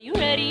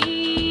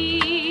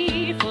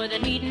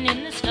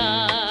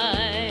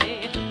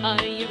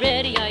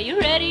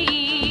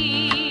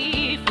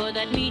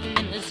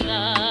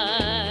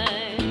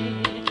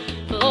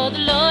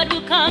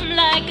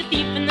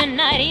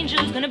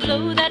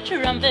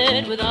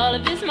trumpet with all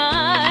of his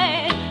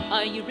might.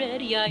 Are you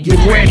ready? Are you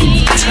Get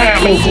ready,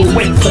 time ain't gon'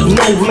 wait for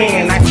no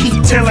man. I keep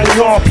telling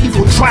y'all,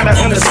 people try to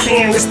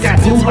understand. It's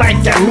that new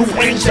life, that new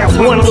age, that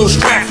one little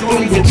strap,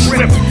 don't even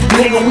trip.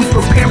 Nigga, we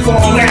prepare for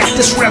all that,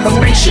 this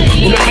revelation.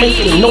 In the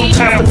making, no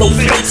time for no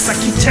fakes. I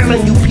keep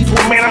telling you people,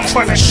 man, I'm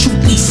trying to shoot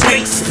these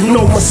snakes.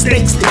 No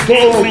mistakes, the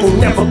game will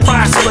never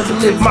prosper to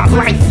live my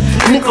life.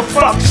 Nigga,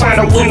 fuck trying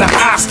to win the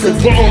Oscar.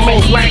 Game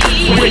ain't like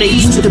where they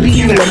used to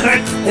be in the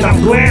hut. And I'm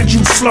glad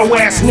you slow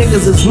ass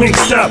niggas is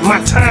mixed up. My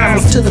time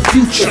is to the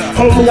future.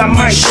 Homie, I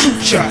might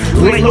shoot ya.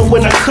 Lay low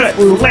in the cut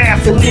and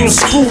laugh and then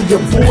school ya.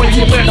 Boy,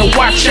 you better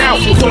watch out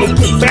and don't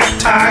get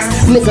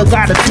baptized. Nigga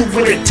gotta do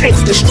what it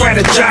takes to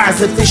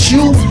strategize. If it's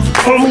you,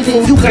 homie,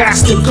 then you got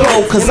to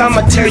go. Cause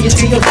I'ma tell you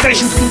to your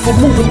face, you people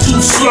moving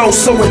too slow,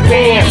 so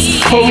advance.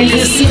 Homie,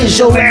 this is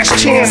your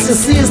last chance.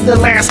 This is the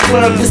last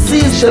club, this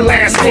is your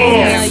last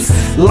dance.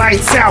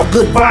 Lights out,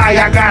 goodbye,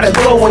 I gotta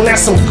go. And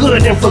that's some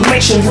good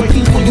information you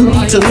people you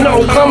need to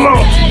know. Come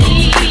on.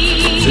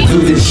 To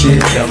do this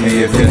shit, tell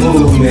me if the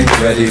movement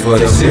ready for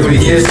the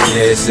serious,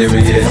 yeah,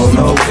 serious. Oh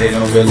no, they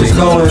don't really what's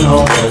going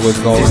on, what's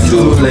going on. It's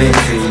too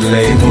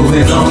late,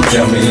 moving on.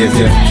 Tell me if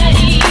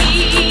you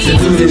to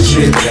do this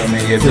shit, tell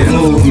me if the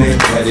movement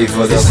ready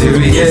for the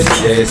serious,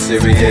 yeah,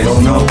 serious. Oh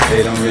no,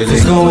 they don't really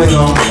what's going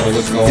on,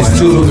 what's going on. It's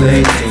too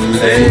late,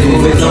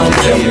 moving on.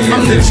 Tell me if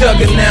I'm the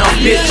juggernaut,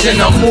 bitch,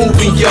 and I'm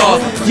moving y'all.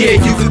 Yeah,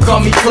 you can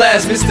call me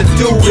Class, Mr.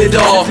 Do It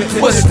All.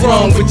 What's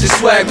wrong with your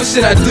swag? What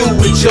should I do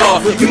with y'all?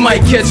 You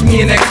might catch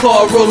me in that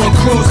car rolling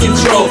cruise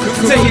control.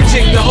 Tell your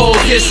chick to hold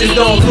this and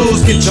don't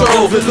lose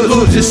control.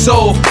 Lose your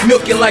soul,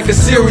 milking like a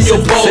cereal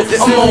bowl.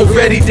 I'm more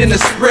ready than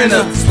a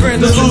sprinter.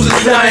 The loser's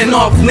dying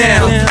off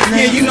now.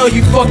 Yeah, you know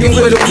you fucking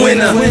with a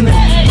winner.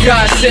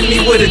 God sent me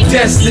with a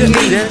destiny,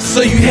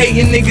 so you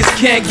hating niggas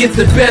can't get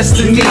the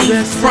best of me.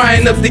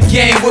 Frying up the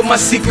game with my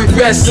secret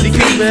recipe.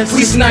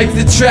 We snipe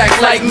the track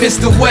like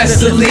Mr.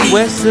 Wesley.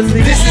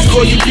 This is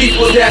for you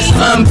people that's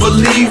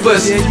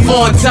unbelievers.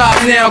 On top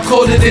now,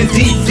 colder than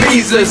deep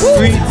freezers.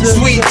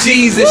 Sweet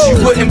Jesus,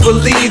 you wouldn't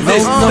believe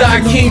this.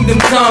 Thy kingdom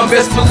come,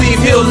 best believe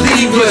he'll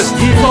leave us.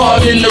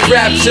 Caught in the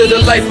rapture,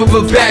 the life of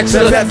a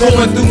bachelor.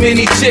 Going through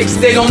many chicks,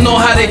 they don't know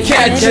how to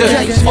catch her.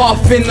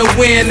 Off in the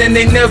wind and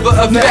they never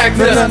a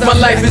factor. My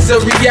life is a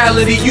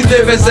reality, you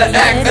live as an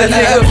actor,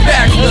 nigga,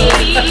 factor.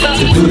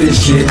 To do this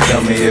shit,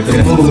 tell me if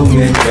the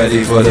movement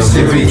ready for the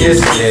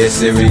serious, yeah,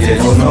 serious.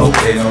 Oh no,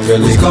 they don't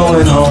really what's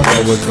going on,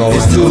 what's going on.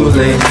 It's too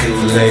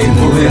late,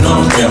 moving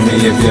on. Tell me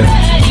if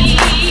you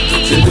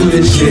to do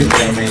this shit,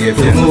 tell me if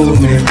the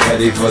movement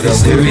ready for the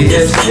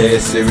serious, yeah,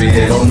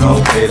 serious. Oh no,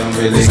 they don't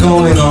really what's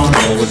going on,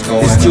 what's going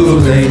on. It's too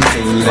late,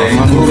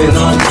 moving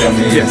on. Tell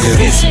me if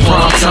you it's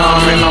prime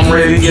time and I'm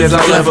ready as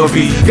I'll ever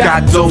be.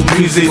 Got dope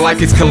music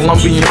like it's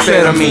Colombian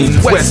amphetamine.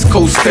 West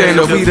Coast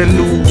standard, we the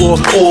new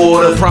world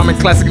order. Prime and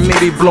Classic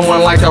Nitty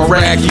blowing like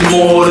Iraqi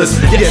mortars.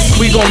 Yes,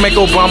 we gon' make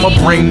Obama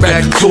bring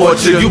back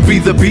torture. You be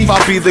the beef,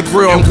 I'll be the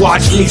grill and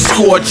watch me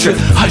scorch you.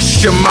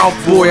 Hush your mouth,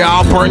 boy,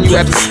 I'll burn you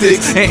at the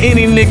sticks. And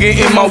any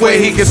nigga in my way,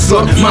 he can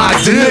suck my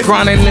dick.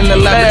 Grinding in the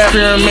lab,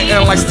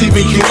 experimenting like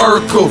Stephen Q.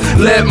 Urkel.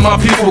 Let my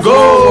people go,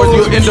 or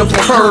you'll end up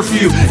on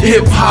curfew.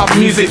 Hip-hop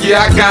music,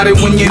 yeah, I got it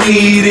when you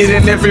need it.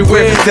 And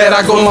everywhere that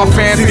I go, my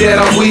fans see that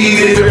I'm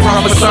weeded.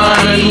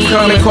 Prophesying and you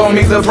come and call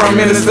me the Prime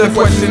Minister.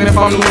 Question if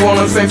I'm New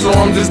Orleans Saints or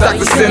I'm just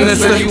Dr.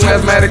 Sinister. You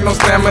asthmatic, no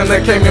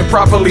stamina, came in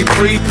properly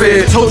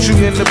prepared. Told you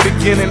in the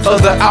beginning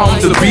of the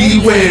album to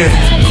beware.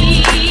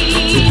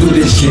 To do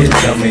this shit,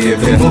 tell me if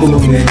the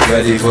movement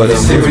ready for the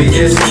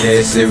serious,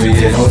 yeah,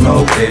 serious. Oh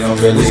no, they don't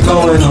really what's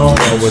going on,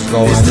 what's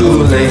going on. It's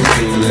too late,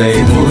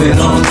 moving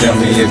on. Tell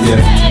me if you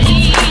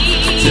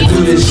to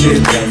do this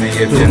shit, tell me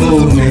if the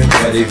movement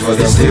ready for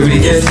the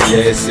serious,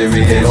 yeah,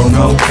 serious. Oh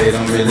no, they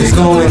don't really what's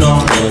going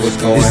on, what's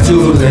going on. It's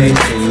too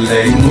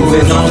late,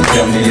 moving on.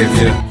 Tell me if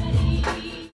you